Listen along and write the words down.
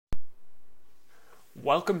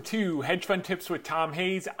Welcome to Hedge Fund Tips with Tom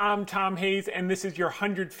Hayes. I'm Tom Hayes, and this is your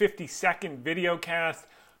 152nd videocast,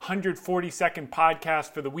 142nd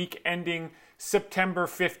podcast for the week ending September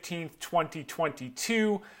 15th,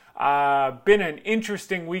 2022. Been an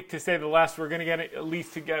interesting week to say the least. We're going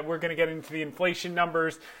to get into the inflation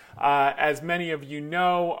numbers. As many of you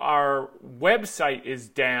know, our website is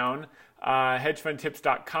down.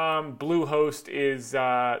 hedgefundtips.com. Bluehost is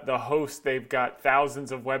the host. They've got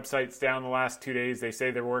thousands of websites down the last 2 days. They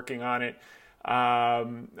say they're working on it.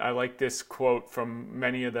 I like this quote from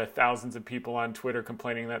many of the thousands of people on Twitter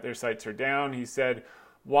complaining that their sites are down. He said,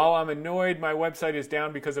 "While I'm annoyed my website is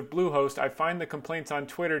down because of Bluehost, I find the complaints on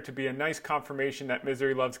Twitter to be a nice confirmation that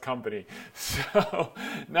misery loves company." So,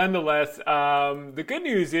 nonetheless, the good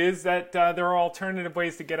news is that there are alternative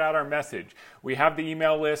ways to get out our message. We have the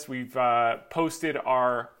email list. We've posted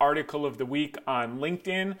our article of the week on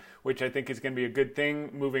LinkedIn, which I think is going to be a good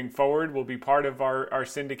thing moving forward. Will be part of our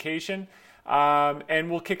syndication. And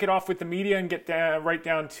we'll kick it off with the media and get right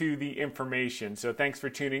down to the information. So thanks for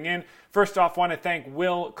tuning in. First off, want to thank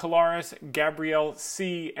Will Kolaris, Gabrielle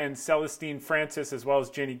C., and Celestine Francis, as well as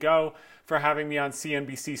Jenny Go, for having me on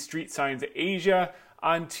CNBC Street Signs Asia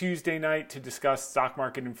on Tuesday night to discuss stock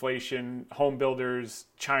market inflation, home builders,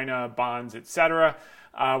 China, bonds, etc.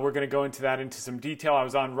 We're going to go into some detail. I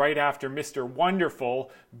was on right after Mr.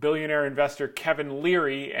 Wonderful, billionaire investor Kevin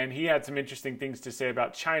Leary, and he had some interesting things to say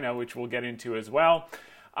about China, which we'll get into as well.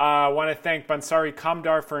 I want to thank Bansari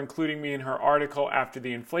Kamdar for including me in her article after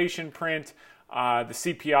the inflation print, the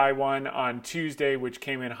CPI one on Tuesday, which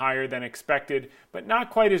came in higher than expected, but not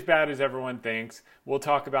quite as bad as everyone thinks. We'll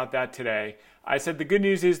talk about that today. I said the good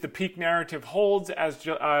news is the peak narrative holds as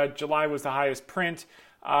July was the highest print.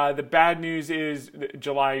 The bad news is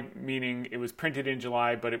July, meaning it was printed in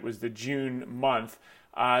July, but it was the June month.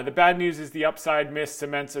 The bad news is the upside miss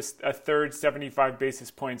cements a third 75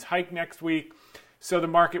 basis points hike next week. So the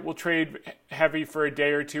market will trade heavy for a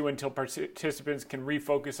day or two until participants can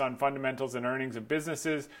refocus on fundamentals and earnings of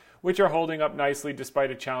businesses, which are holding up nicely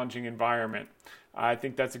despite a challenging environment. I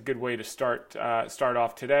think that's a good way to start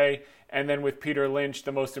off today. And then with Peter Lynch,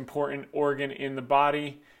 the most important organ in the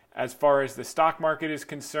body, as far as the stock market is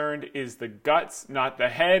concerned, is the guts, not the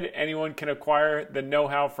head. Anyone can acquire the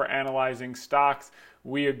know-how for analyzing stocks.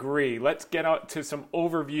 We agree. Let's get out to some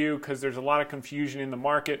overview because there's a lot of confusion in the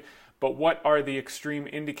market. But what are the extreme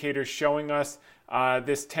indicators showing us?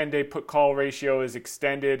 This 10-day put-call ratio is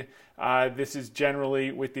extended. This is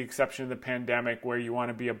generally, with the exception of the pandemic, where you want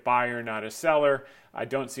to be a buyer, not a seller. I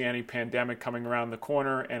don't see any pandemic coming around the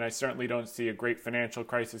corner, and I certainly don't see a great financial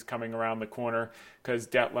crisis coming around the corner because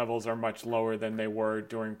debt levels are much lower than they were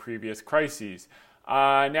during previous crises.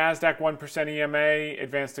 NASDAQ 1% EMA,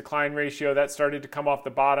 advanced decline ratio, that started to come off the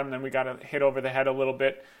bottom. Then we got hit over the head a little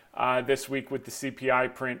bit this week with the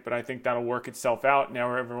CPI print, but I think that'll work itself out.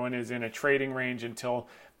 Now everyone is in a trading range until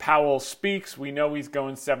Powell speaks. We know he's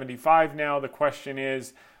going 75 now. The question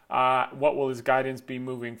is, what will his guidance be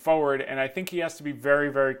moving forward? And I think he has to be very,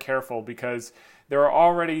 very careful because there are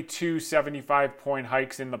already two 75-point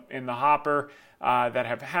hikes in the hopper that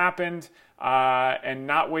have happened. And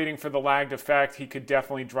not waiting for the lagged effect, he could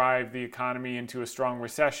definitely drive the economy into a strong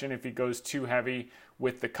recession if he goes too heavy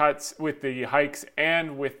with the cuts, with the hikes,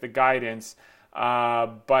 and with the guidance.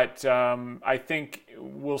 But I think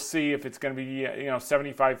we'll see if it's going to be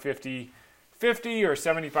 75-50-50 or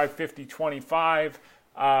 75-50-25.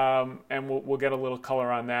 And we'll get a little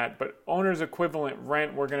color on that. But owner's equivalent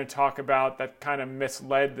rent we're going to talk about, that kind of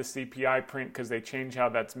misled the CPI print because they changed how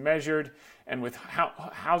that's measured. And with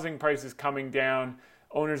housing prices coming down,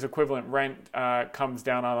 owner's equivalent rent comes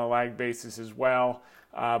down on a lag basis as well.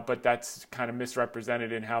 But that's kind of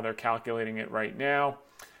misrepresented in how they're calculating it right now.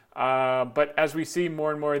 But as we see,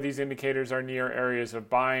 more and more of these indicators are near areas of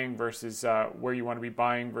buying versus where you want to be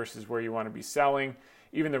buying versus where you want to be selling.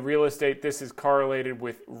 Even the real estate, this is correlated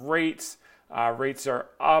with rates. Rates are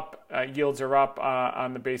up, yields are up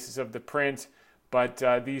on the basis of the print, but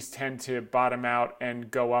these tend to bottom out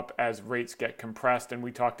and go up as rates get compressed. And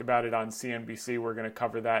we talked about it on CNBC. We're going to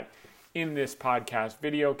cover that in this podcast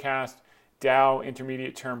videocast. Dow,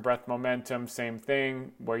 intermediate term breadth momentum, same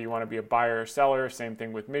thing, where you want to be a buyer or seller, same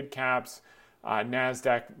thing with mid caps.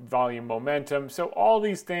 NASDAQ volume momentum. So all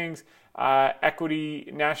these things, equity,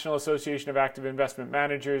 National Association of Active Investment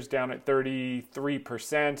Managers down at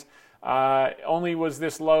 33%. Only was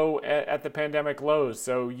this low at the pandemic lows.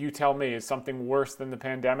 So you tell me, is something worse than the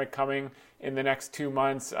pandemic coming in the next 2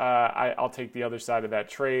 months? I'll take the other side of that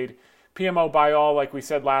trade. PMO by all, like we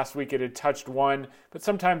said last week, it had touched 1, but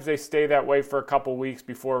sometimes they stay that way for a couple weeks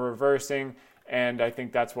before reversing. And I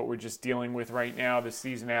think that's what we're just dealing with right now, the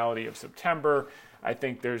seasonality of September. I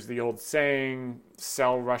think there's the old saying,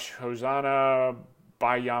 sell Rosh Hashanah,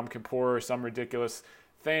 buy Yom Kippur, or some ridiculous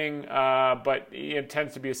thing. But it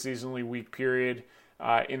tends to be a seasonally weak period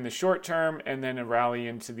in the short term, and then a rally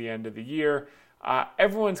into the end of the year.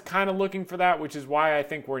 Everyone's kind of looking for that, which is why I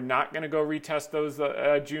think we're not going to go retest those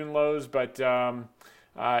June lows. But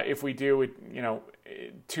if we do,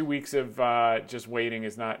 2 weeks of just waiting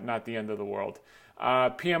is not the end of the world.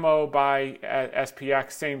 PMO by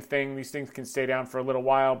SPX, same thing. These things can stay down for a little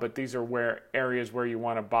while, but these are areas where you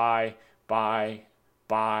want to buy,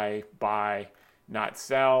 not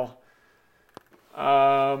sell.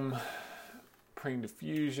 Pring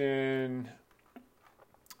diffusion.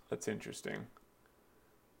 That's interesting.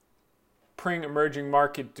 Pring emerging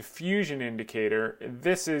market diffusion indicator.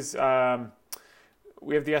 This is, we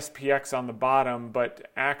have the SPX on the bottom,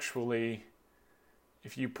 but actually,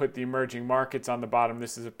 if you put the emerging markets on the bottom,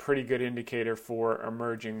 this is a pretty good indicator for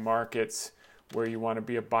emerging markets where you want to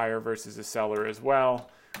be a buyer versus a seller as well,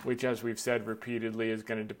 which, as we've said repeatedly, is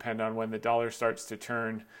going to depend on when the dollar starts to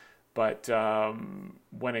turn. But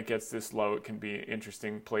when it gets this low, it can be an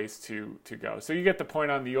interesting place to go. So you get the point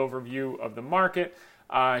on the overview of the market.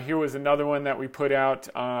 Here was another one that we put out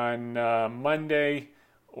on Monday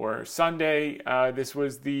or Sunday. This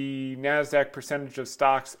was the NASDAQ percentage of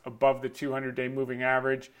stocks above the 200-day moving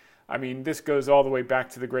average. I mean, this goes all the way back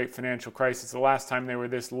to the great financial crisis. The last time they were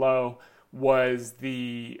this low was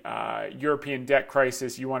the European debt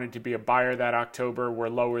crisis. You wanted to be a buyer that October. We're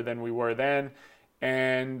lower than we were then.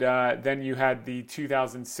 And then you had the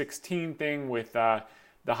 2016 thing with the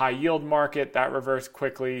high yield market. That reversed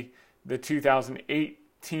quickly. The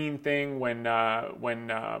 2018 thing when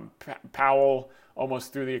Powell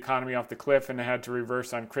almost threw the economy off the cliff and had to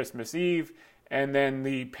reverse on Christmas Eve, and then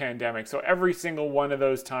the pandemic. So every single one of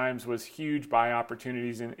those times was huge buy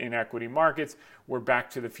opportunities in equity markets. We're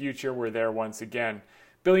back to the future. We're there once again.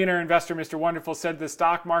 Billionaire investor Mr. Wonderful said the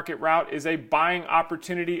stock market route is a buying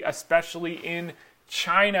opportunity, especially in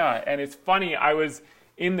China. And it's funny, I was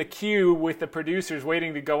in the queue with the producers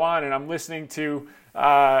waiting to go on, and I'm listening to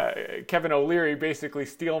Kevin O'Leary basically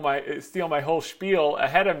steal my whole spiel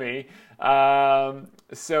ahead of me.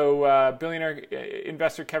 Billionaire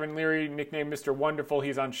investor Kevin Leary, nicknamed Mr. Wonderful,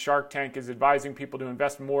 he's on Shark Tank, is advising people to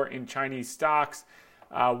invest more in Chinese stocks.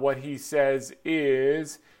 What he says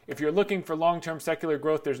is, if you're looking for long-term secular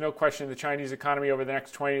growth, there's no question the Chinese economy over the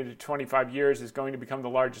next 20 to 25 years is going to become the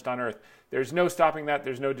largest on earth. There's no stopping that.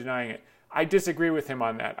 There's no denying it. I disagree with him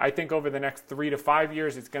on that. I think over the next 3 to 5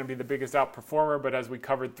 years, it's going to be the biggest outperformer. But as we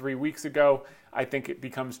covered 3 weeks ago, I think it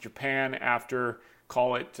becomes Japan after,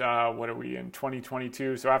 call it, what are we in,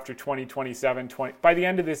 2022? So after 2027, by the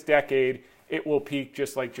end of this decade, it will peak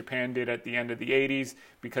just like Japan did at the end of the 80s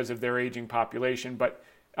because of their aging population. But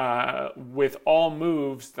with all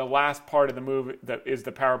moves, the last part of the move is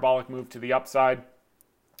the parabolic move to the upside.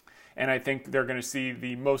 And I think they're going to see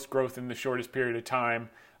the most growth in the shortest period of time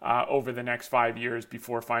over the next 5 years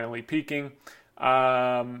before finally peaking.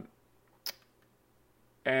 And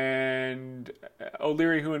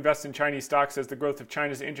O'Leary, who invests in Chinese stocks, says the growth of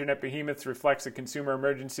China's internet behemoths reflects a consumer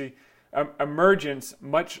emergence,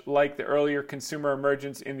 much like the earlier consumer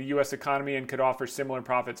emergence in the U.S. economy, and could offer similar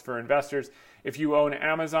profits for investors. If you own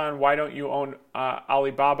Amazon, why don't you own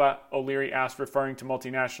Alibaba? O'Leary asked, referring to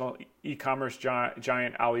multinational e-commerce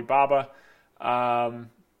giant Alibaba.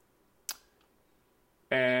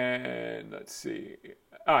 And let's see.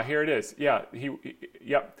 Here it is. Yeah,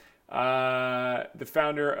 yep. The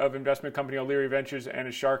founder of investment company O'Leary Ventures and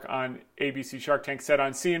a shark on ABC Shark Tank said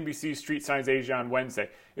on CNBC Street Signs Asia on Wednesday.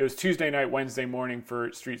 It was Tuesday night, Wednesday morning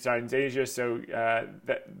for Street Signs Asia, so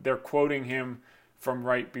they're quoting him from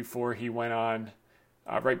right before he went on,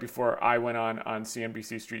 right before I went on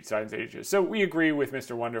CNBC Street Signs Asia. So we agree with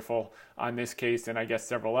Mr. Wonderful on this case, and I guess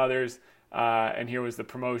several others. And here was the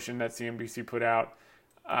promotion that CNBC put out.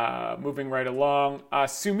 Moving right along,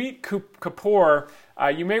 Sumit Kapoor,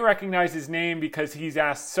 you may recognize his name because he's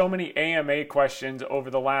asked so many AMA questions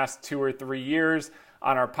over the last 2 or 3 years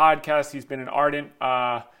on our podcast. He's been an ardent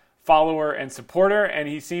follower and supporter, and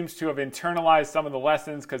he seems to have internalized some of the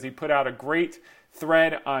lessons because he put out a great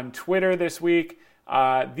thread on Twitter this week.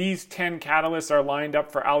 These 10 catalysts are lined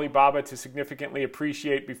up for Alibaba to significantly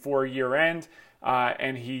appreciate before year end,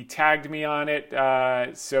 and he tagged me on it.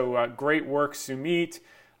 So great work, Sumit.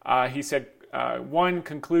 He said one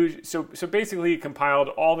conclusion. So basically, he compiled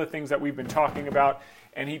all the things that we've been talking about,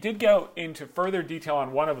 and he did go into further detail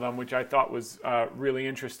on one of them, which I thought was really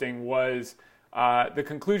interesting, was the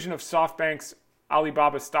conclusion of SoftBank's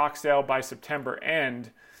Alibaba stock sale by September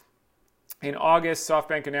end. In August,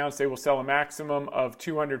 SoftBank announced they will sell a maximum of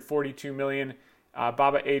 242 million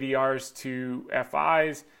BABA ADRs to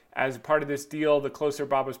FIs. As part of this deal, the closer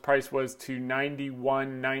BABA's price was to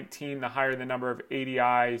 91.19, the higher the number of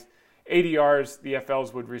ADRs the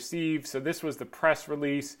FLs would receive. So this was the press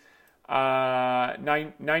release.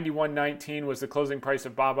 91.19 was the closing price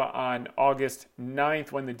of BABA on August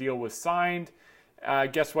 9th when the deal was signed.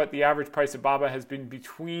 Guess what? The average price of BABA has been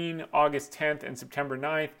between August 10th and September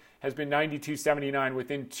 9th, has been 92.79,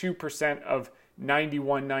 within 2% of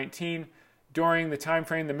 91.19. During the time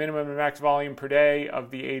frame, the minimum and max volume per day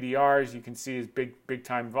of the ADRs, you can see is big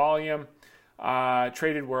time volume.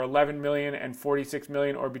 Traded were 11 million and 46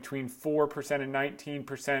 million, or between 4% and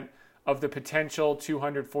 19% of the potential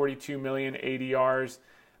 242 million ADRs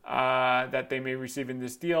that they may receive in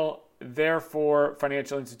this deal. Therefore,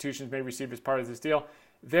 financial institutions may receive as part of this deal.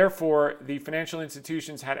 Therefore, the financial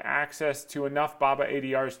institutions had access to enough BABA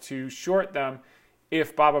ADRs to short them.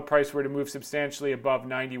 If BABA price were to move substantially above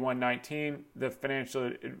 91.19, the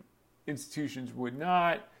financial institutions would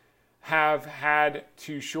not have had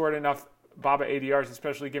to short enough BABA ADRs,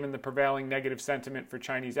 especially given the prevailing negative sentiment for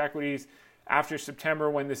Chinese equities. After September,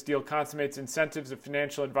 when this deal consummates, incentives of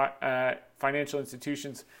financial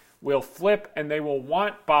institutions will flip, and they will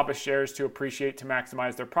want BABA shares to appreciate to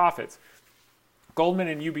maximize their profits. Goldman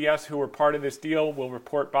and UBS, who were part of this deal, will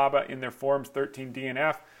report BABA in their Forms 13D and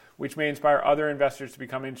F, which may inspire other investors to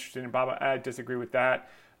become interested in BABA. I disagree with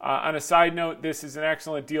that. On a side note, this is an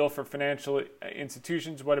excellent deal for financial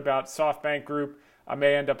institutions. What about SoftBank Group?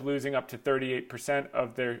 May end up losing up to 38%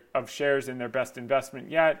 of shares in their best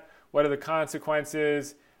investment yet. What are the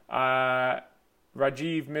consequences? Rajiv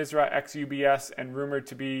Misra, ex-UBS and rumored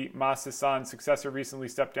to be Masa Son's successor, recently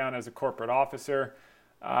stepped down as a corporate officer.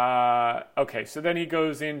 Okay, so then he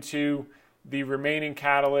goes into the remaining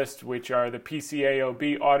catalysts, which are the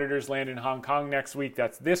PCAOB auditors land in Hong Kong next week.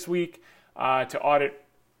 That's this week to audit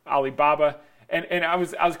Alibaba. And I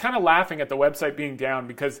was kind of laughing at the website being down,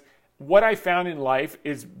 because what I found in life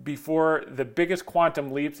is before the biggest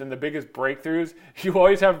quantum leaps and the biggest breakthroughs, you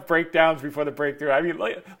always have breakdowns before the breakthrough. I mean,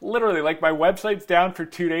 literally, like my website's down for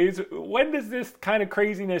 2 days. When does this kind of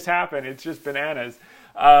craziness happen? It's just bananas.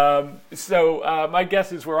 So my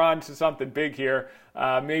guess is we're on to something big here.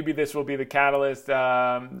 Maybe this will be the catalyst.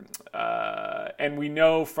 And we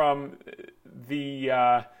know from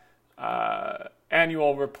the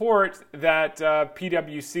annual report that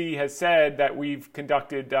PwC has said that we've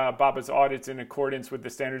conducted BABA's audits in accordance with the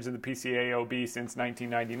standards of the PCAOB since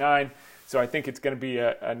 1999. So I think it's going to be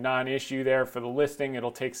a non-issue there for the listing.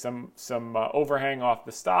 It'll take some overhang off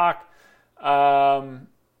the stock,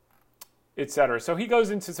 etc. So he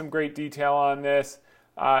goes into some great detail on this.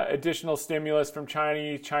 Additional stimulus from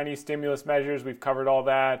Chinese stimulus measures. We've covered all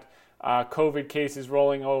that. COVID cases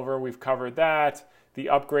rolling over. We've covered that. The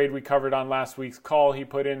upgrade we covered on last week's call, he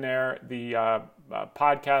put in there. The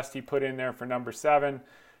podcast he put in there for number 7.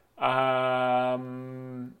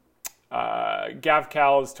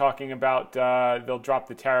 GavCal is talking about they'll drop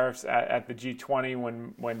the tariffs at the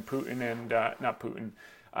G20 when Putin and not Putin,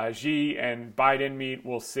 Xi and Biden meet.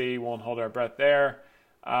 We'll see. Won't hold our breath there.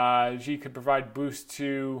 Xi could provide boost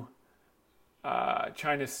to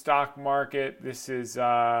China's stock market. This is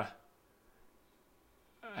ahead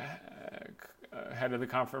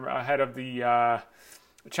of the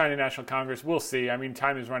China National Congress. We'll see. I mean,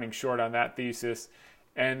 time is running short on that thesis.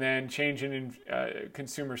 And then change in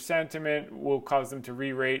consumer sentiment will cause them to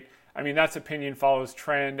re-rate. I mean, that's opinion follows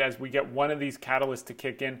trend as we get one of these catalysts to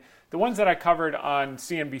kick in. The ones that I covered on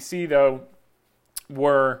CNBC, though,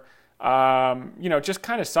 were just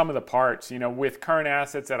kind of some of the parts. With current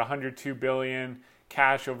assets at 102 billion,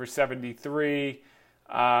 cash over 73.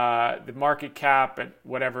 The market cap at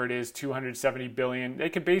whatever it is, 270 billion. They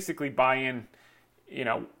could basically buy in,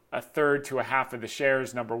 a third to a half of the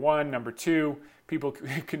shares, number one. Number two, people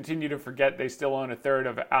continue to forget they still own a third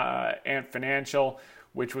of Ant Financial,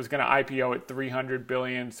 which was going to IPO at 300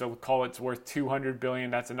 billion. So we'll call it's worth 200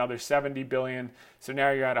 billion. That's another 70 billion. So now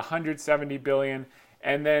you're at 170 billion.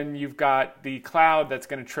 And then you've got the cloud that's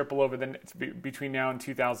going to triple over between now and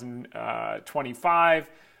 2025.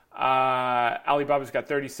 Alibaba's got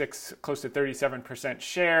 36, close to 37%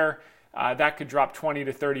 share. That could drop 20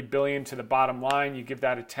 to 30 billion to the bottom line. You give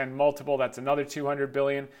that a 10 multiple, that's another 200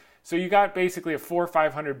 billion. So you got basically a $400 or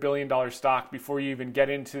 $500 billion stock before you even get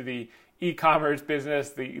into the e-commerce business,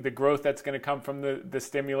 the growth that's going to come from the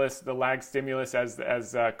stimulus, the lag stimulus as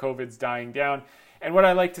COVID's dying down. And what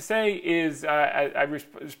I like to say is, I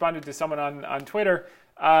responded to someone on Twitter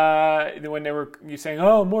when they were saying,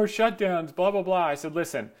 "Oh, more shutdowns, blah blah blah." I said,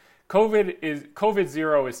 "Listen, COVID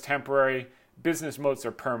zero is temporary. Business moats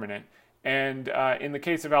are permanent. And in the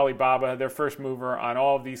case of Alibaba, they're first mover on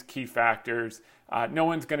all of these key factors. No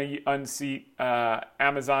one's going to unseat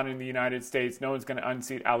Amazon in the United States. No one's going to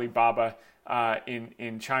unseat Alibaba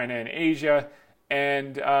in China and Asia.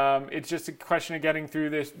 And it's just a question of getting through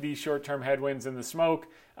these short-term headwinds and the smoke,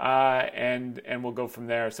 and we'll go from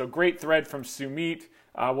there. So great thread from Sumit,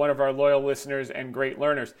 one of our loyal listeners and great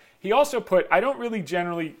learners. He also put, I don't really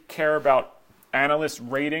generally care about analyst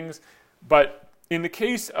ratings, but in the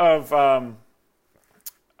case of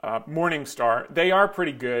Morningstar, they are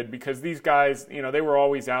pretty good because these guys, they were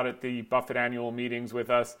always out at the Buffett annual meetings with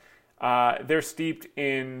us. They're steeped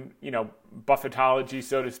in, Buffettology,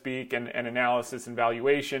 so to speak, and analysis and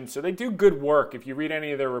valuation. So they do good work. If you read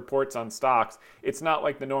any of their reports on stocks, it's not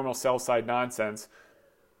like the normal sell-side nonsense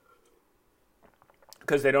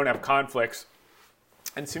because they don't have conflicts.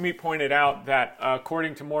 And Sumit pointed out that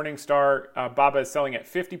according to Morningstar, Baba is selling at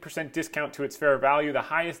 50% discount to its fair value, the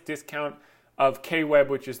highest discount of KWEB,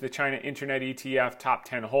 which is the China Internet ETF top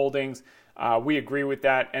 10 holdings. We agree with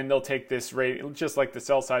that, and they'll take this rate, just like the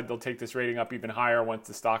sell side, they'll take this rating up even higher once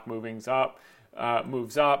the stock moves up.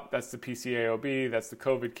 That's the PCAOB, that's the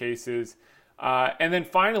COVID cases. And then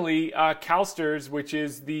finally, CalSTRS, which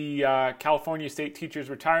is the California State Teachers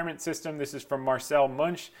Retirement System. This is from Marcel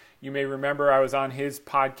Munch. You may remember I was on his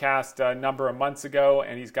podcast a number of months ago,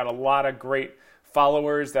 and he's got a lot of great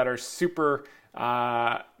followers that are super,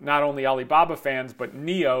 not only Alibaba fans, but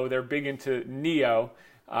NIO. They're big into NIO,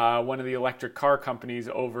 one of the electric car companies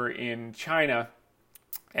over in China,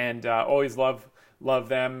 and always love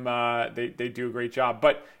them. They do a great job.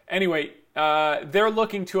 But anyway, they're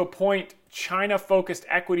looking to appoint China-focused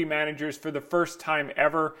equity managers for the first time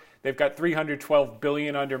ever. They've got $312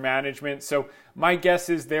 billion under management. So my guess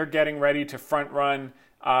is they're getting ready to front-run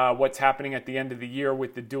what's happening at the end of the year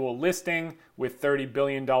with the dual listing, with $30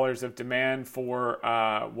 billion of demand for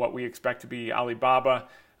what we expect to be Alibaba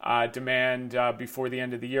demand before the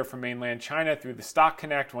end of the year from mainland China through the Stock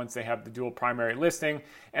Connect once they have the dual primary listing.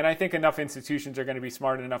 And I think enough institutions are going to be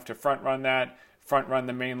smart enough to front-run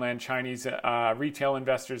the mainland Chinese retail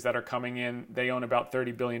investors that are coming in. They own about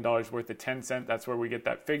 $30 billion worth of Tencent. That's where we get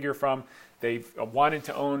that figure from. They've wanted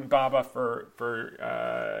to own Baba for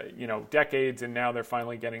decades, and now they're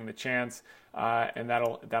finally getting the chance, and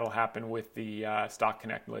that'll happen with the Stock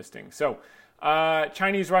Connect listing. So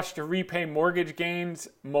Chinese rush to repay mortgage gains,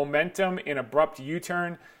 momentum in abrupt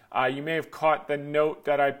U-turn. You may have caught the note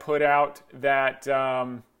that I put out that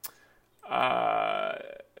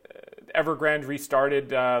Evergrande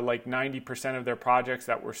restarted like 90% of their projects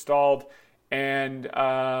that were stalled, and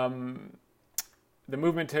the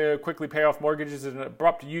movement to quickly pay off mortgages is an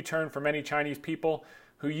abrupt U-turn for many Chinese people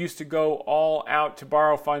who used to go all out to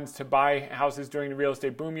borrow funds to buy houses during the real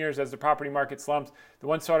estate boom years. As the property market slumps, the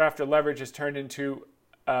once sought after leverage has turned into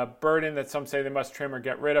a burden that some say they must trim or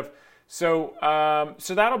get rid of. So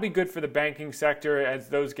that'll be good for the banking sector as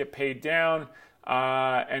those get paid down.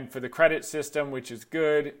 And for the credit system, which is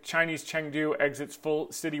good. Chinese Chengdu exits full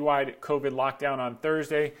citywide COVID lockdown on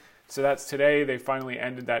Thursday. So that's today. They finally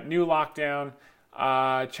ended that new lockdown.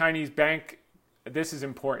 Chinese bank, this is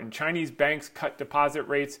important. Chinese banks cut deposit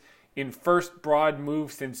rates in first broad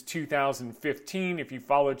move since 2015. If you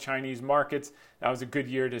followed Chinese markets, that was a good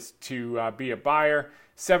year to be a buyer.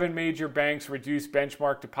 7 major banks reduced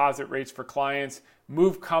benchmark deposit rates for clients.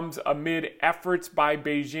 Move comes amid efforts by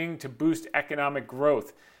Beijing to boost economic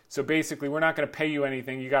growth. So basically, we're not going to pay you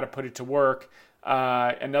anything. You got to put it to work.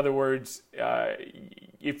 In other words,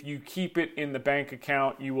 if you keep it in the bank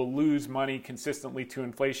account, you will lose money consistently to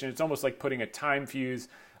inflation. It's almost like putting a time fuse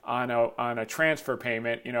on a transfer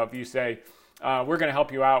payment. If you say, we're going to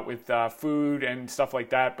help you out with food and stuff like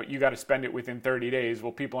that, but you got to spend it within 30 days.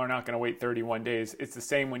 Well, people are not going to wait 31 days. It's the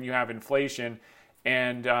same when you have inflation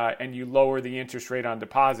and you lower the interest rate on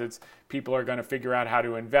deposits. People are going to figure out how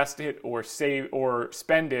to invest it or save or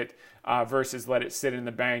spend it versus let it sit in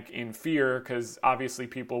the bank in fear, because obviously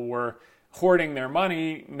people were hoarding their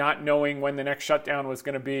money, not knowing when the next shutdown was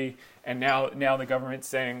going to be, and now the government's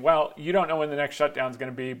saying, well, you don't know when the next shutdown is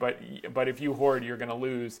going to be, but if you hoard, you're going to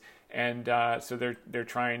lose, and so they're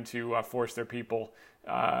trying to force their people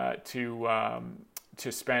to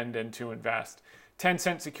spend and to invest.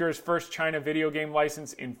 Tencent secures first China video game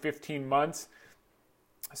license in 15 months.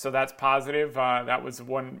 So that's positive. That was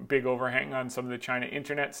one big overhang on some of the China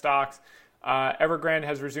internet stocks. Evergrande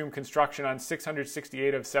has resumed construction on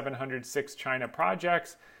 668 of 706 China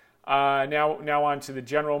projects. Now on to the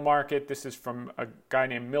general market. This is from a guy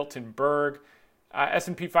named Milton Berg.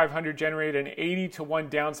 S&P 500 generated an 80-to-1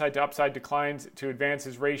 downside to upside declines to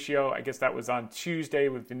advances ratio. I guess that was on Tuesday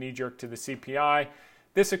with the knee jerk to the CPI.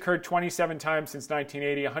 This occurred 27 times since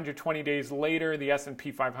 1980. 120 days later, the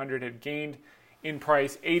S&P 500 had gained in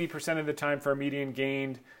price 80% of the time for a median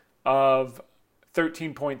gain of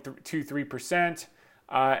 13.23%.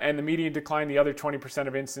 And the median decline, the other 20%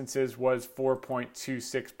 of instances, was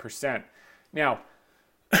 4.26%. Now,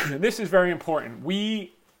 this is very important.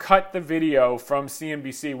 We cut the video from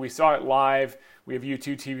CNBC. We saw it live. We have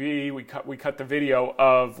YouTube TV. We cut the video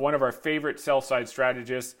of one of our favorite sell-side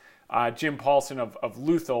strategists, Jim Paulson of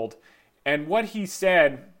Luthold. And what he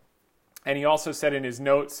said, and he also said in his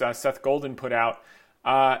notes, Seth Golden put out,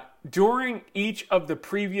 during each of the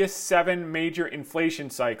previous 7 major inflation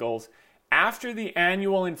cycles, after the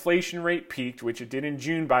annual inflation rate peaked, which it did in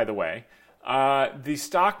June, by the way, the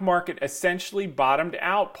stock market essentially bottomed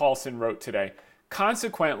out, Paulson wrote today.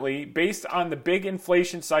 Consequently, based on the big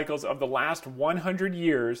inflation cycles of the last 100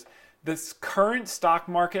 years, this current stock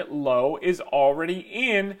market low is already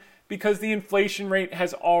in because the inflation rate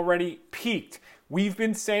has already peaked. We've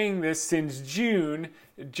been saying this since June.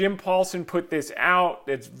 Jim Paulson put this out.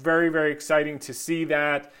 It's very, very exciting to see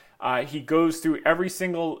that. He goes through every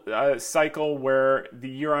single cycle where the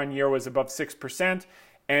year-on-year was above 6%.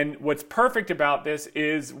 And what's perfect about this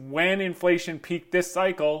is when inflation peaked this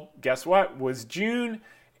cycle, guess what? Was June,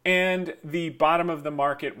 and the bottom of the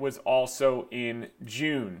market was also in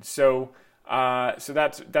June. So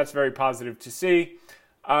that's very positive to see.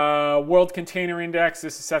 World Container Index,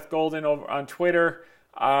 this is Seth Golden over on Twitter,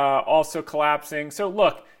 also collapsing. So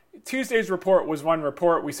look, Tuesday's report was one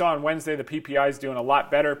report. We saw on Wednesday the PPI is doing a lot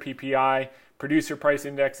better. PPI, Producer Price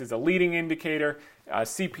Index, is a leading indicator.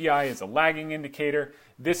 CPI is a lagging indicator.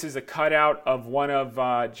 This is a cutout of one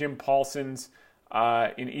of Jim Paulson's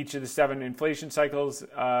in each of the 7 inflation cycles.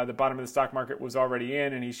 The bottom of the stock market was already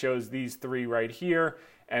in, and he shows these 3 right here.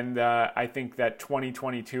 And I think that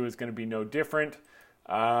 2022 is going to be no different.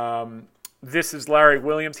 This is Larry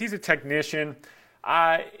Williams. He's a technician.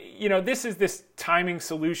 This is this timing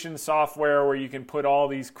solution software where you can put all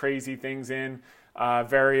these crazy things in,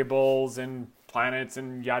 variables and planets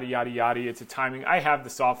and yada, yada, yada. It's a timing. I have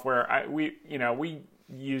the software. We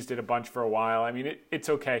used it a bunch for a while. I mean, it's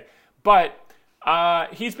okay. But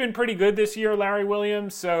he's been pretty good this year, Larry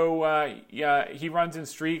Williams. So, he runs in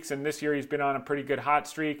streaks, and this year he's been on a pretty good hot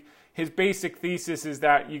streak. His basic thesis is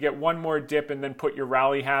that you get one more dip and then put your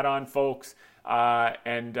rally hat on, folks,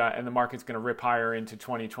 and the market's going to rip higher into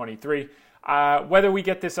 2023. Whether we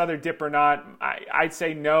get this other dip or not, I'd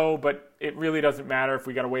say no, but it really doesn't matter if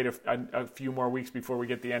we got to wait a few more weeks before we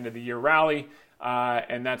get the end of the year rally.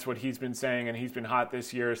 And that's what he's been saying, and he's been hot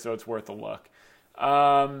this year, so it's worth a look.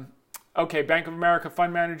 Okay, Bank of America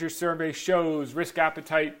Fund Manager Survey shows risk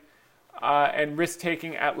appetite and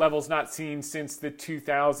risk-taking at levels not seen since the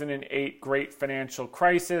 2008 Great Financial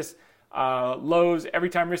Crisis. Lows, every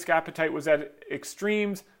time risk appetite was at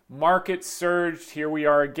extremes, markets surged. Here we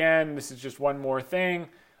are again. This is just one more thing.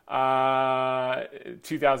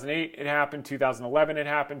 2008 it happened, 2011 it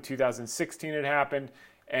happened, 2016 it happened,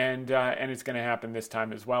 and it's going to happen this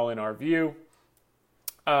time as well in our view.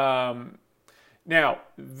 Now,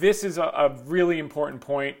 this is a really important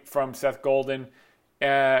point from Seth Golden.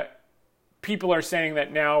 People are saying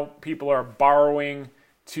that now people are borrowing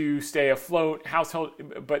to stay afloat.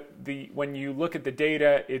 When you look at the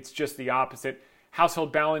data, it's just the opposite.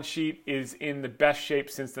 Household balance sheet is in the best shape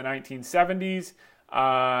since the 1970s.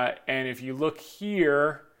 And if you look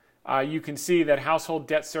here, you can see that household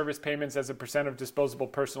debt service payments as a percent of disposable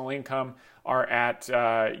personal income are at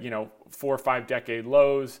 4 or 5 decade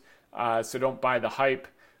lows. So don't buy the hype.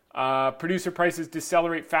 Producer prices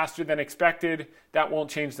decelerate faster than expected. That won't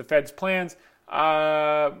change the Fed's plans.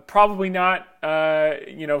 Probably not.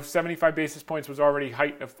 75 basis points was already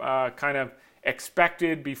kind of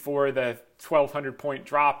expected before the 1,200 point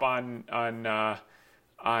drop on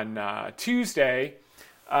Tuesday.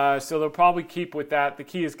 So they'll probably keep with that. The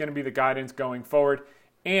key is going to be the guidance going forward,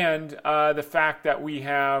 and the fact that we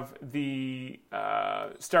have the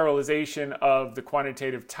sterilization of the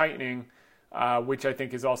quantitative tightening, which I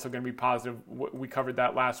think is also going to be positive. We covered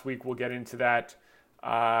that last week. We'll get into that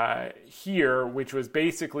here, which was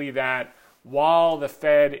basically that while the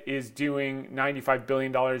Fed is doing $95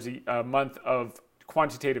 billion a month of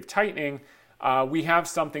quantitative tightening, we have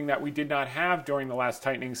something that we did not have during the last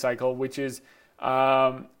tightening cycle, which is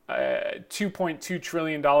 $2.2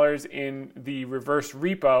 trillion in the reverse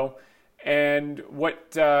repo. And what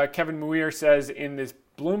Kevin Muir says in this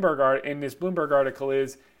Bloomberg article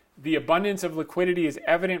is, the abundance of liquidity is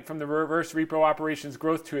evident from the reverse repo operations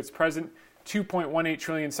growth to its present 2.18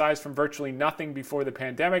 trillion size from virtually nothing before the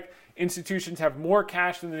pandemic. Institutions have more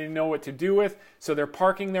cash than they know what to do with, so they're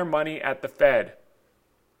parking their money at the Fed.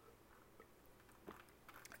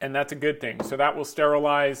 and that's a good thing. So that will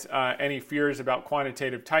sterilize any fears about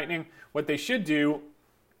quantitative tightening. What they should do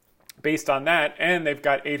based on that, and they've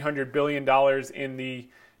got $800 billion in the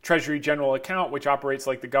Treasury General Account, which operates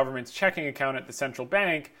like the government's checking account at the central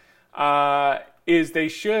bank, is they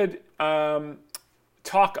should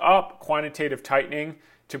talk up quantitative tightening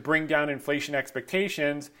to bring down inflation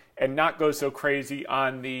expectations and not go so crazy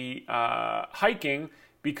on the hiking,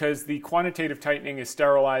 because the quantitative tightening is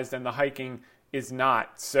sterilized and the hiking is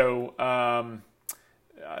not. So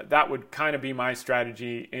that would kind of be my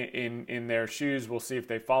strategy in their shoes. We'll see if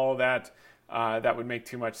they follow that. That would make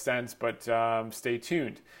too much sense, but stay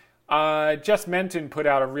tuned. Jess Menton put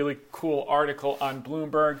out a really cool article on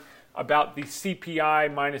Bloomberg about the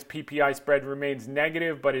CPI minus PPI spread remains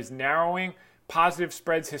negative but is narrowing. Positive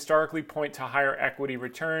spreads historically point to higher equity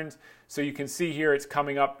returns. So you can see here it's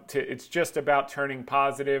coming up to, it's just about turning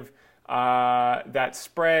positive, that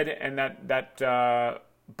spread, and that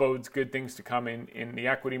bodes good things to come in the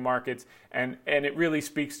equity markets. And it really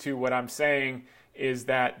speaks to what I'm saying, is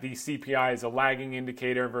that the CPI is a lagging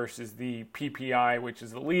indicator versus the PPI, which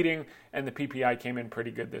is the leading, and the PPI came in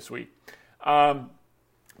pretty good this week.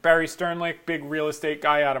 Barry Sternlicht, big real estate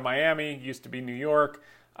guy out of Miami, used to be New York.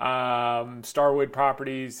 Starwood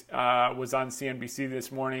Properties was on CNBC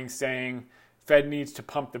this morning saying Fed needs to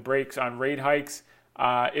pump the brakes on rate hikes.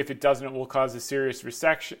 If it doesn't, it will cause a serious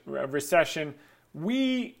recession.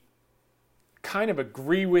 We kind of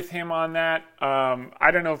agree with him on that. I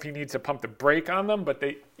don't know if he needs to pump the brake on them, but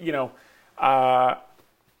they,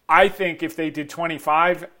 I think if they did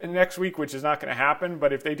 25 next week, which is not going to happen,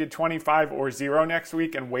 but if they did 25 or 0 next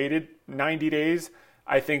week and waited 90 days,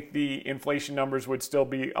 I think the inflation numbers would still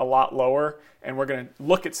be a lot lower. And we're going to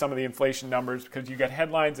look at some of the inflation numbers because you get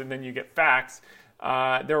headlines and then you get facts.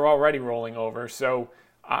 They're already rolling over. So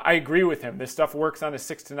I agree with him. This stuff works on a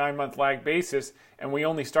 6 to 9 month lag basis, and we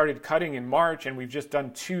only started cutting in March, and we've just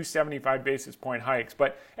done 2 75 basis point hikes.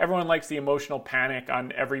 But everyone likes the emotional panic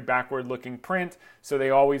on every backward-looking print, so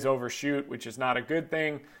they always overshoot, which is not a good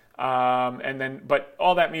thing. But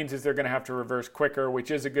all that means is they're going to have to reverse quicker,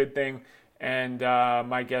 which is a good thing. And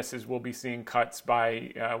my guess is we'll be seeing cuts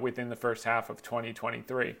by within the first half of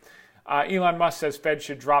 2023. Elon Musk says Fed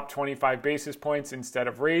should drop 25 basis points instead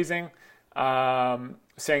of raising,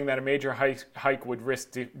 saying that a major hike would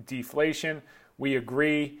risk deflation. We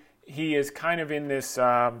agree. He is kind of in this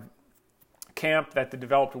camp that the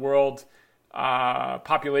developed world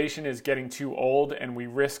population is getting too old, and we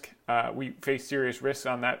face serious risks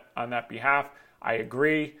on that behalf. I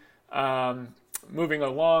agree. Moving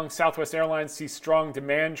along, Southwest Airlines sees strong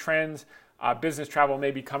demand trends. Business travel may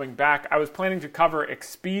be coming back. I was planning to cover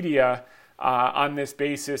Expedia on this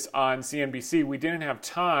basis on CNBC. We didn't have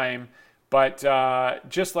time, but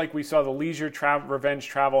just like we saw the leisure travel, revenge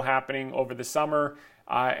travel happening over the summer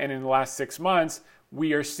and in the last 6 months,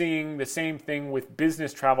 we are seeing the same thing with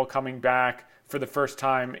business travel coming back for the first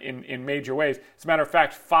time in major ways. As a matter of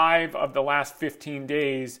fact, 5 of the last 15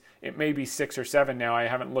 days, it may be 6 or 7 now, I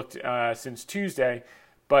haven't looked since Tuesday,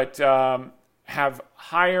 but have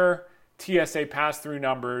higher TSA pass-through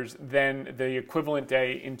numbers than the equivalent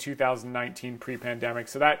day in 2019 pre-pandemic.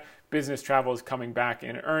 So that business travel is coming back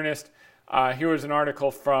in earnest. Here was an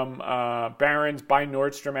article from Barron's. Buy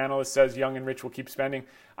Nordstrom analyst says young and rich will keep spending.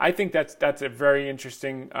 I think that's a very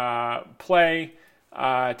interesting play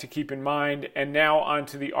to keep in mind. And now on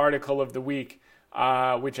to the article of the week,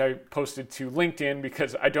 which I posted to LinkedIn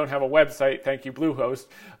because I don't have a website. Thank you, Bluehost.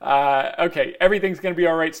 Okay, everything's going to be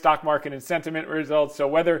all right, stock market and sentiment results. So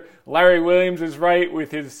whether Larry Williams is right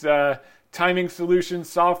with his timing solution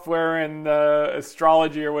software and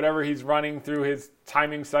astrology or whatever he's running through his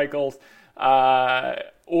timing cycles,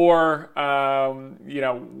 or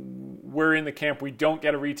we're in the camp, we don't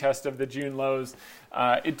get a retest of the June lows.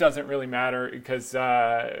 It doesn't really matter because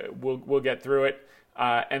we'll get through it.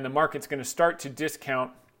 And the market's going to start to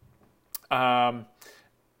discount gridlock.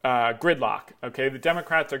 Okay, the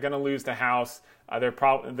Democrats are going to lose the House. They're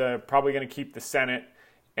probably going to keep the Senate.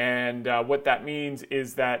 And what that means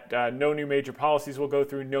is that no new major policies will go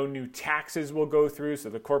through, no new taxes will go through, so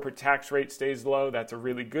the corporate tax rate stays low. That's a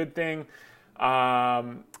really good thing.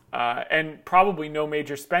 And probably no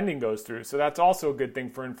major spending goes through, so that's also a good thing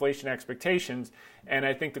for inflation expectations. And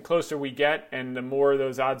I think the closer we get and the more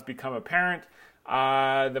those odds become apparent,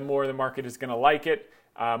 the more the market is going to like it.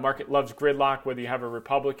 Market loves gridlock, whether you have a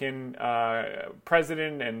Republican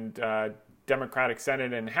president and Democratic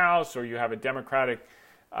Senate and House, or you have a Democratic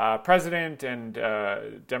president and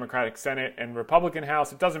Democratic Senate and Republican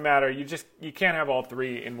House. It doesn't matter. You can't have all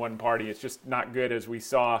three in one party. It's just not good, as we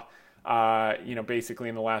saw, basically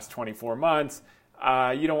in the last 24 months.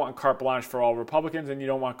 You don't want carte blanche for all Republicans, and you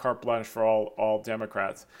don't want carte blanche for all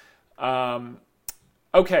Democrats.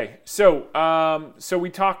 Okay, so we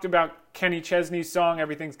talked about Kenny Chesney's song,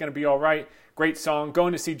 Everything's Gonna Be All Right. Great song.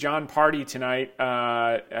 Going to see John Party tonight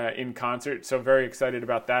in concert, so very excited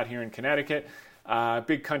about that here in Connecticut.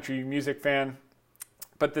 Big country music fan.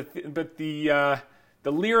 But the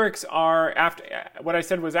lyrics are, after what I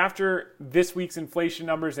said was, after this week's inflation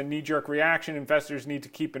numbers and knee-jerk reaction, investors need to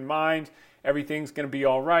keep in mind everything's going to be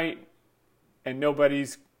all right, and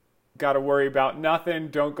nobody's got to worry about nothing.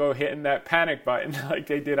 Don't go hitting that panic button like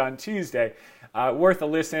they did on Tuesday. Worth a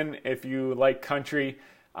listen if you like country.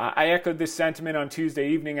 I echoed this sentiment on Tuesday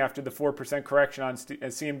evening after the 4% correction on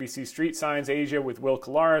CNBC Street Signs Asia with Will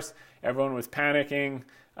Kolaris. Everyone was panicking.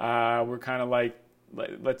 We're kind of like,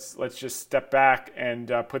 let's just step back and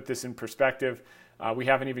put this in perspective. We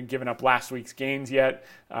haven't even given up last week's gains yet.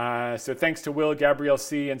 So thanks to Will, Gabrielle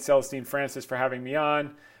C., and Celestine Francis for having me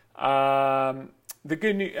on. The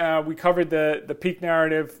good news, we covered the peak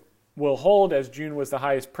narrative will hold as June was the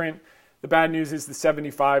highest print. The bad news is the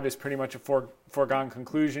 75 is pretty much a foregone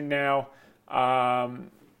conclusion now. The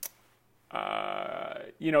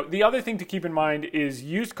other thing to keep in mind is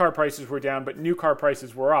used car prices were down, but new car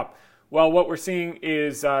prices were up. Well, what we're seeing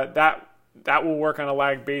is that will work on a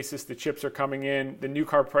lag basis. The chips are coming in. The new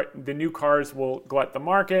cars will glut the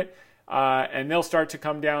market, and they'll start to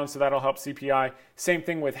come down. So that'll help CPI. Same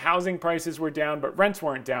thing with housing prices were down, but rents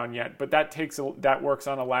weren't down yet. But that works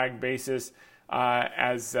on a lag basis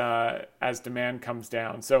as demand comes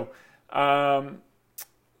down. So I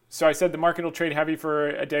said the market will trade heavy for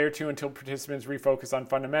a day or two until participants refocus on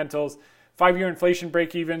fundamentals. 5-year inflation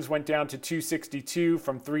break-evens went down to 262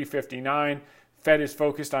 from 359. Fed is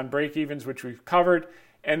focused on break-evens, which we've covered.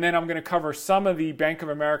 And then I'm going to cover some of the Bank of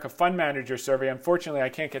America Fund Manager survey. Unfortunately, I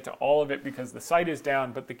can't get to all of it because the site is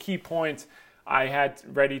down, but the key points I had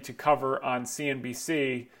ready to cover on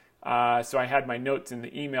CNBC, so I had my notes in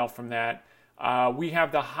the email from that. We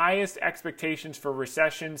have the highest expectations for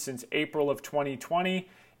recession since April of 2020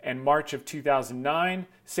 and March of 2009,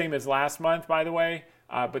 same as last month, by the way,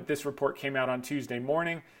 but this report came out on Tuesday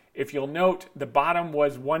morning. If you'll note, the bottom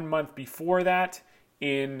was 1 month before that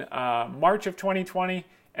in March of 2020,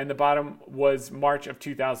 and the bottom was March of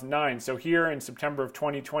 2009. So here in September of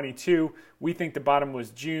 2022, we think the bottom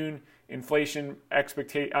was June. Recession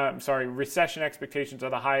expectations are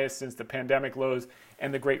the highest since the pandemic lows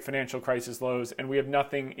and the great financial crisis lows, and we have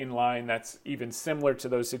nothing in line that's even similar to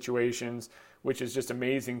those situations, which is just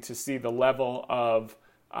amazing to see the level of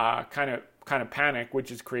kind of panic,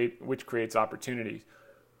 which creates opportunities.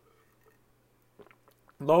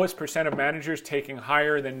 Lowest percent of managers taking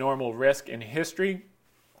higher than normal risk in history.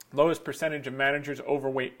 Lowest percentage of managers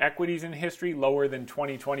overweight equities in history, lower than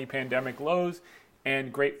 2020 pandemic lows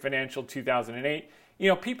and great financial 2008.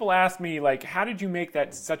 People ask me, like, how did you make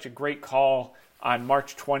that such a great call on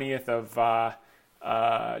March 20th of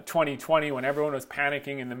 2020 when everyone was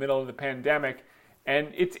panicking in the middle of the pandemic? And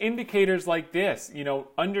it's indicators like this,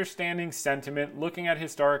 understanding sentiment, looking at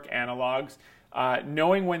historic analogs,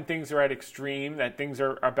 knowing when things are at extreme, that things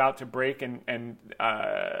are about to break and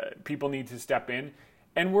people need to step in.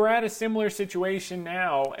 And we're at a similar situation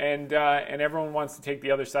now, and everyone wants to take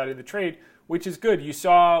the other side of the trade, which is good. You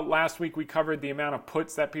saw last week we covered the amount of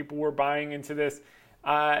puts that people were buying into this.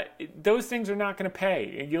 Those things are not going to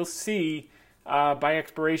pay. And you'll see by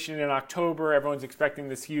expiration in October, everyone's expecting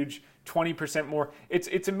this huge 20% more.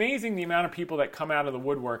 It's amazing the amount of people that come out of the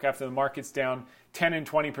woodwork after the market's down 10 and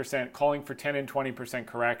 20%, calling for 10 and 20%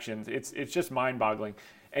 corrections. It's just mind-boggling.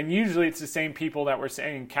 And usually it's the same people that were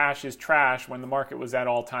saying cash is trash when the market was at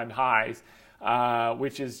all-time highs,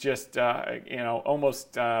 which is just,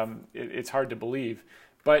 almost, it's hard to believe.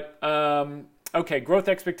 But, okay, growth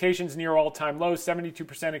expectations near all-time lows.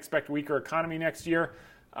 72% expect weaker economy next year.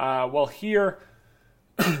 Well, here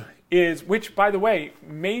is, which, by the way,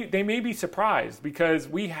 they may be surprised because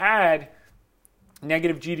we had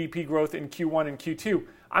negative GDP growth in Q1 and Q2.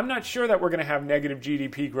 I'm not sure that we're going to have negative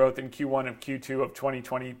GDP growth in Q1 and Q2 of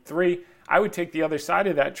 2023. I would take the other side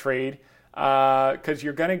of that trade because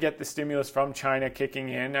you're going to get the stimulus from China kicking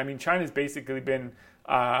in. I mean, China's basically been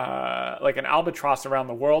like an albatross around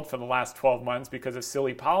the world for the last 12 months because of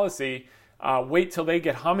silly policy. Wait till they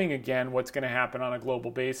get humming again, what's going to happen on a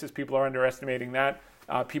global basis. People are underestimating that.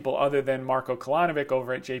 People other than Marko Kolanovic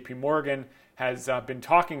over at JP Morgan has been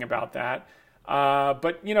talking about that.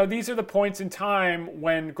 But, these are the points in time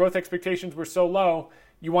when growth expectations were so low,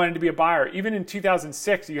 you wanted to be a buyer. Even in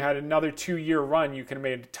 2006, you had another 2-year run. You could have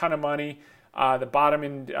made a ton of money. The bottom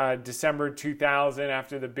in December 2000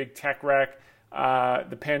 after the big tech wreck,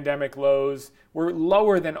 the pandemic lows. We're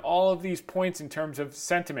lower than all of these points in terms of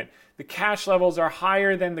sentiment. The cash levels are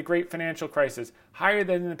higher than the great financial crisis, higher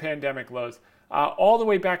than the pandemic lows. All the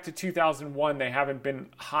way back to 2001, they haven't been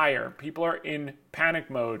higher. People are in panic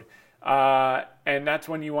mode. And that's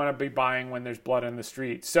when you want to be buying when there's blood on the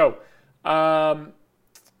street. So,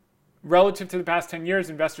 relative to the past 10 years,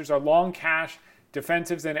 investors are long cash,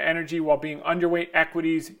 defensives, and energy while being underweight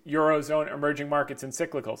equities, Eurozone, emerging markets, and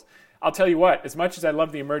cyclicals. I'll tell you what, as much as I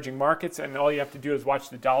love the emerging markets and all you have to do is watch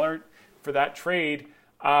the dollar for that trade,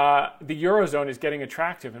 the Eurozone is getting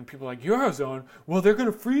attractive. And people are like, Eurozone? Well, they're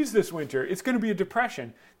going to freeze this winter. It's going to be a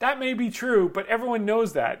depression. That may be true, but everyone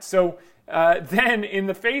knows that. So then in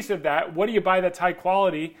the face of that, what do you buy that's high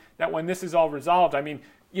quality that when this is all resolved? I mean,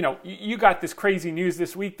 you know, you got this crazy news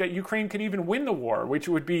this week that Ukraine could even win the war, which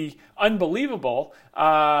would be unbelievable.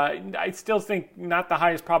 I still think not the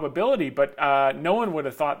highest probability, but no one would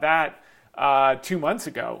have thought that 2 months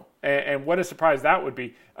ago. And what a surprise that would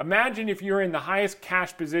be. Imagine if you're in the highest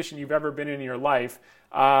cash position you've ever been in your life,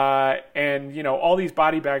 and, you know, all these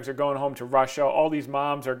body bags are going home to Russia. All these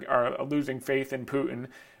moms are losing faith in Putin.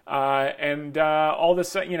 And all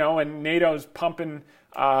this, you know, and NATO's pumping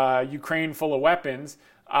Ukraine full of weapons.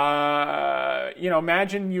 You know,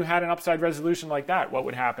 imagine you had an upside resolution like that. What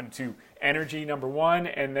would happen to energy, number one,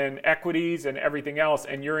 and then equities and everything else,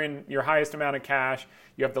 and you're in your highest amount of cash,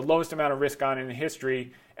 you have the lowest amount of risk on in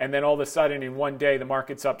history, and then all of a sudden in one day the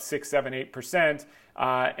market's up 6, 7, 8%,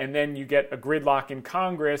 and then you get a gridlock in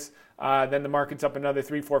Congress, then the market's up another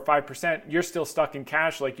 3, 4, 5%. You're still stuck in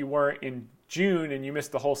cash like you were in June, and you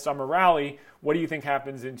missed the whole summer rally. What do you think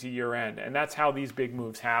happens into year end? And that's how these big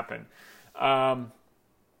moves happen.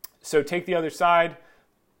 So take the other side.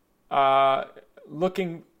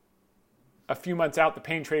 Looking a few months out, the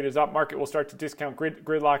pain trade is up. Market will start to discount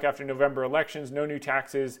gridlock after November elections. No new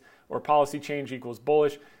taxes or policy change equals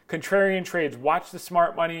bullish. Contrarian trades. Watch the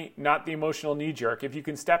smart money, not the emotional knee jerk. If you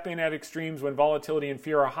can step in at extremes when volatility and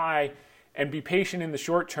fear are high and be patient in the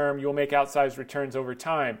short term, you'll make outsized returns over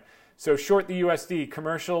time. So short the USD,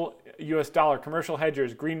 commercial US dollar, commercial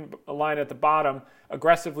hedgers, green line at the bottom,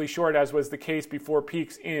 aggressively short as was the case before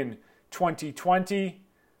peaks in 2020,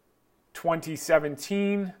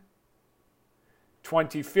 2017,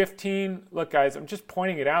 2015. Look, guys, I'm just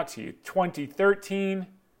pointing it out to you. 2013,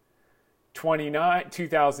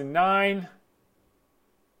 2009,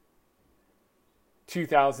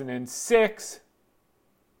 2006.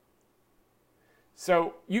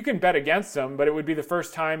 So you can bet against them, but it would be the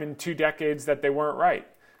first time in 2 decades that they weren't right.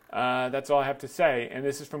 That's all I have to say. And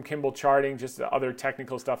this is from Kimball Charting, just the other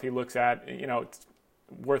technical stuff he looks at. You know, it's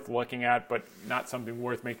worth looking at, but not something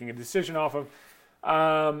worth making a decision off of.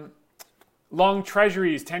 Long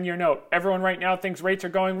treasuries, 10-year note. Everyone right now thinks rates are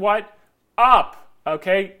going what? Up.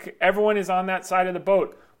 Okay? Everyone is on that side of the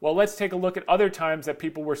boat. Well, let's take a look at other times that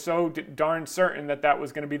people were so darn certain that that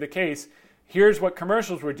was going to be the case. Here's what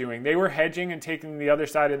commercials were doing. They were hedging and taking the other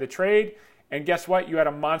side of the trade. And guess what? You had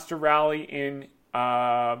a monster rally in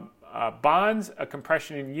bonds, a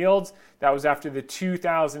compression in yields. That was after the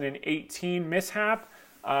 2018 mishap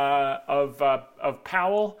of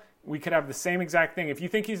Powell. We could have the same exact thing. If you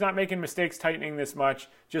think he's not making mistakes tightening this much,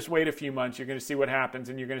 just wait a few months. You're going to see what happens,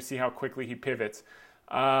 and you're going to see how quickly he pivots.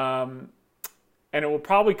 And it will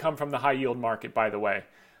probably come from the high yield market, by the way.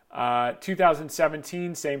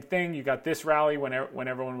 2017, same thing. You got this rally when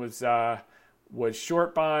everyone was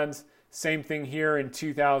short bonds. Same thing here in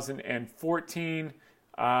 2014.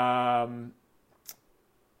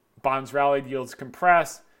 Bonds rallied, yields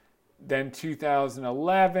compressed. Then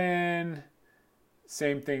 2011,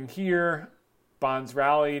 same thing here. Bonds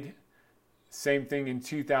rallied. Same thing in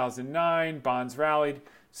 2009. Bonds rallied.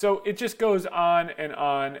 So it just goes on and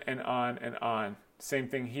on and on and on. Same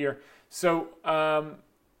thing here. So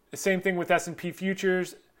same thing with S&P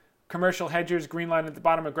futures. Commercial hedgers, green line at the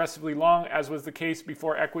bottom, aggressively long, as was the case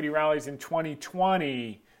before equity rallies in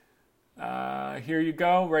 2020. Here you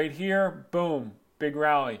go, right here. Boom, big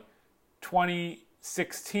rally.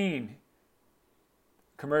 2016,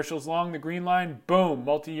 commercials long, the green line. Boom,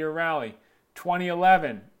 multi-year rally.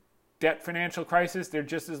 2011, debt financial crisis. They're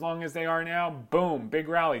just as long as they are now. Boom, big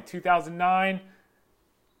rally. 2009,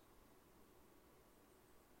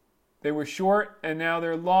 they were short, and now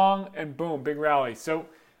they're long, and boom, big rally. So,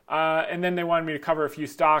 and then they wanted me to cover a few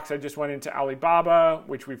stocks. I just went into Alibaba,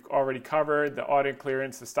 which we've already covered, the audit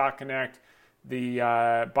clearance, the Stock Connect,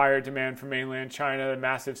 the buyer demand from mainland China, the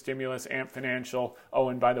massive stimulus, Ant Financial. Oh,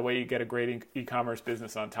 and by the way, you get a great e-commerce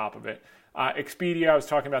business on top of it. Expedia, I was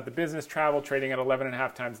talking about the business travel, trading at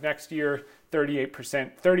 11.5 times next year,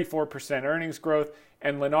 34% earnings growth.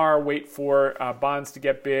 And Lennar, wait for bonds to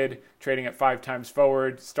get bid, trading at 5 times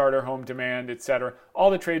forward, starter home demand, etc. All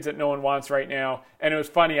the trades that no one wants right now. And it was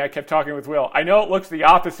funny, I kept talking with Will. I know it looks the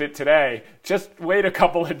opposite today. Just wait a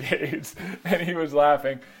couple of days. And he was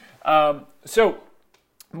laughing. So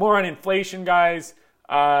more on inflation, guys.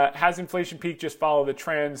 Has inflation peaked? Just follow the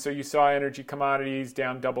trends. So you saw energy commodities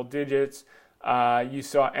down double digits. You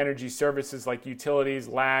saw energy services like utilities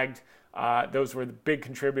lagged. Those were the big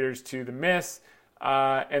contributors to the miss.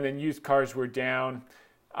 And then used cars were down.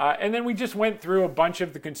 And then we just went through a bunch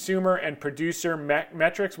of the consumer and producer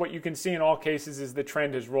metrics. What you can see in all cases is the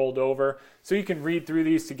trend has rolled over. So you can read through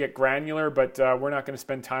these to get granular, but we're not going to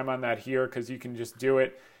spend time on that here because you can just do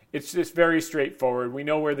it. It's just very straightforward. We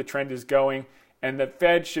know where the trend is going. And the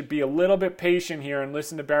Fed should be a little bit patient here and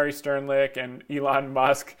listen to Barry Sternlicht and Elon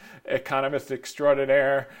Musk, economist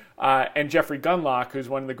extraordinaire, and Jeffrey Gundlach, who's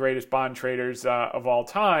one of the greatest bond traders of all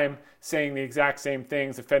time, saying the exact same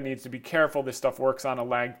things. The Fed needs to be careful. This stuff works on a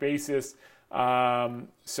lagged basis.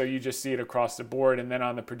 So you just see it across the board. And then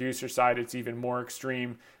on the producer side, it's even more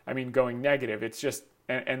extreme. I mean, going negative. It's just,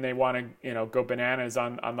 and they want to, go bananas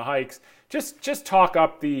on the hikes. Just talk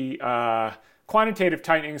up the quantitative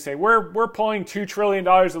tightening, say we're pulling $2 trillion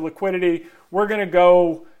of liquidity. We're going to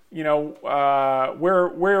go,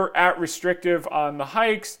 we're at restrictive on the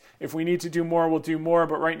hikes. If we need to do more, we'll do more.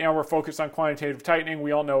 But right now we're focused on quantitative tightening.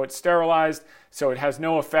 We all know it's sterilized, so it has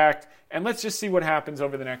no effect. And let's just see what happens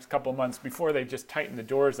over the next couple of months before they just tighten the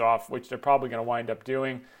doors off, which they're probably going to wind up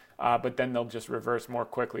doing. But then they'll just reverse more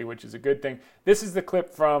quickly, which is a good thing. This is the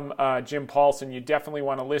clip from Jim Paulson. You definitely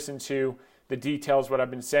want to listen to the details, what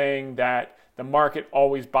I've been saying, that the market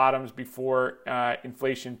always bottoms before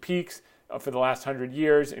inflation peaks. For the last 100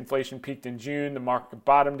 years, inflation peaked in June. The market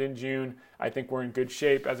bottomed in June. I think we're in good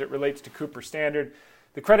shape as it relates to Cooper Standard.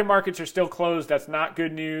 The credit markets are still closed. That's not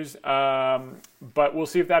good news. But we'll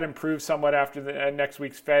see if that improves somewhat after the next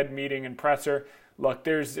week's Fed meeting and presser. Look,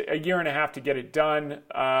 there's a year and a half to get it done.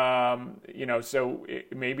 So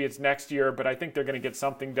maybe it's next year, but I think they're going to get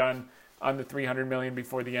something done on the $300 million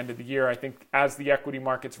before the end of the year. I think as the equity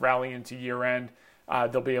markets rally into year end,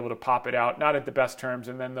 they'll be able to pop it out, not at the best terms,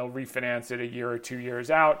 and then they'll refinance it a year or 2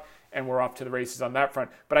 years out, and we're off to the races on that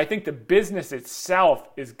front. But I think the business itself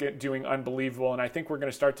is doing unbelievable, and I think we're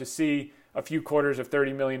going to start to see a few quarters of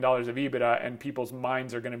 $30 million of EBITDA, and people's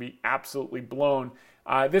minds are going to be absolutely blown.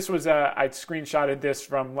 This was, I screenshotted this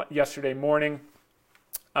from yesterday morning.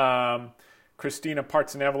 Christina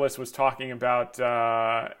Partsenevelis was talking about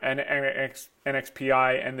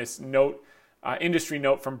NXPI and this note, industry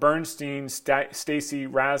note from Bernstein, Stacy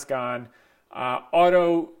Rasgon.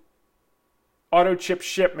 Auto chip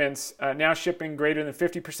shipments now shipping greater than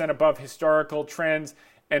 50% above historical trends,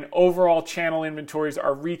 and overall channel inventories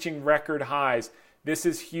are reaching record highs. This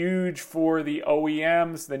is huge for the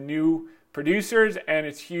OEMs, the new producers, and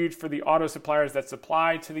it's huge for the auto suppliers that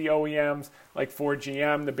supply to the OEMs, like Ford,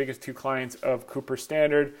 GM, the biggest two clients of Cooper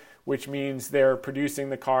Standard, which means they're producing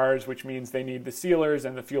the cars, which means they need the sealers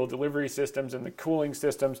and the fuel delivery systems and the cooling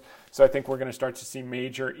systems. So I think we're going to start to see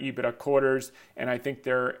major EBITDA quarters, and I think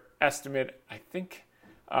their estimate,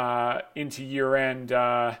 into year end,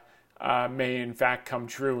 may in fact come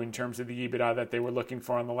true in terms of the EBITDA that they were looking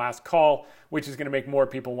for on the last call, which is going to make more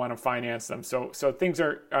people want to finance them. So things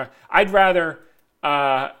are. I'd rather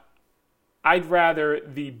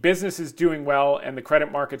the business is doing well and the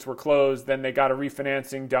credit markets were closed than they got a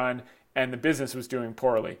refinancing done and the business was doing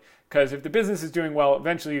poorly. Because if the business is doing well,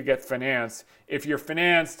 eventually you get financed. If you're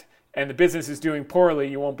financed and the business is doing poorly,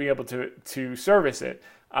 you won't be able to service it.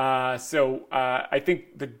 So I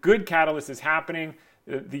think the good catalyst is happening.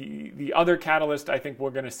 The other catalyst I think we're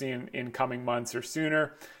going to see in coming months or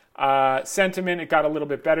sooner. Sentiment, it got a little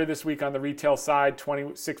bit better this week on the retail side,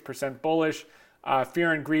 26% bullish.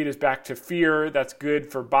 Fear and greed is back to fear. That's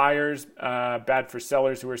good for buyers, bad for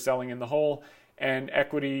sellers who are selling in the hole. And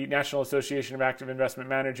equity, National Association of Active Investment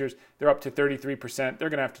Managers, they're up to 33%. They're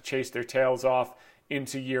going to have to chase their tails off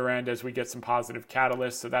into year end as we get some positive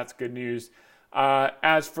catalysts. So that's good news.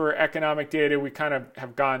 As for economic data, we kind of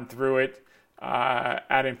have gone through it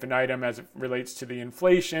ad infinitum as it relates to the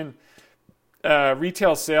inflation.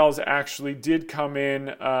 Retail sales actually did come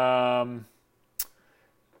in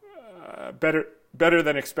better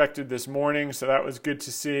than expected this morning, so that was good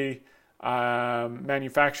to see.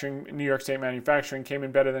 Manufacturing, New York State manufacturing came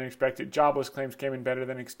in better than expected. Jobless claims came in better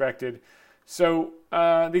than expected. So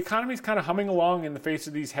the economy is kind of humming along in the face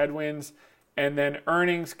of these headwinds. And then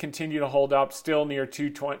earnings continue to hold up, still near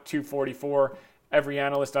 244. Every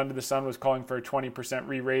analyst under the sun was calling for a 20%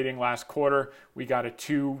 re-rating last quarter. We got a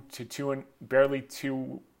 2 to 2 and barely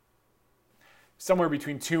 2, somewhere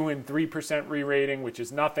between 2 and 3% re-rating, which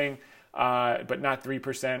is nothing, but not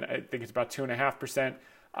 3%. I think it's about 2.5%.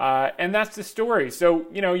 And that's the story. So,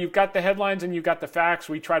 you've got the headlines and you've got the facts.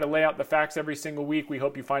 We try to lay out the facts every single week. We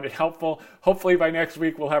hope you find it helpful. Hopefully by next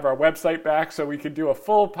week, we'll have our website back so we can do a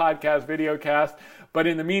full podcast video cast. But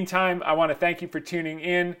in the meantime, I want to thank you for tuning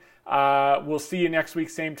in. We'll see you next week,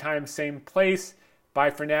 same time, same place.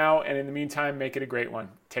 Bye for now. And in the meantime, make it a great one.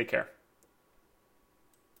 Take care.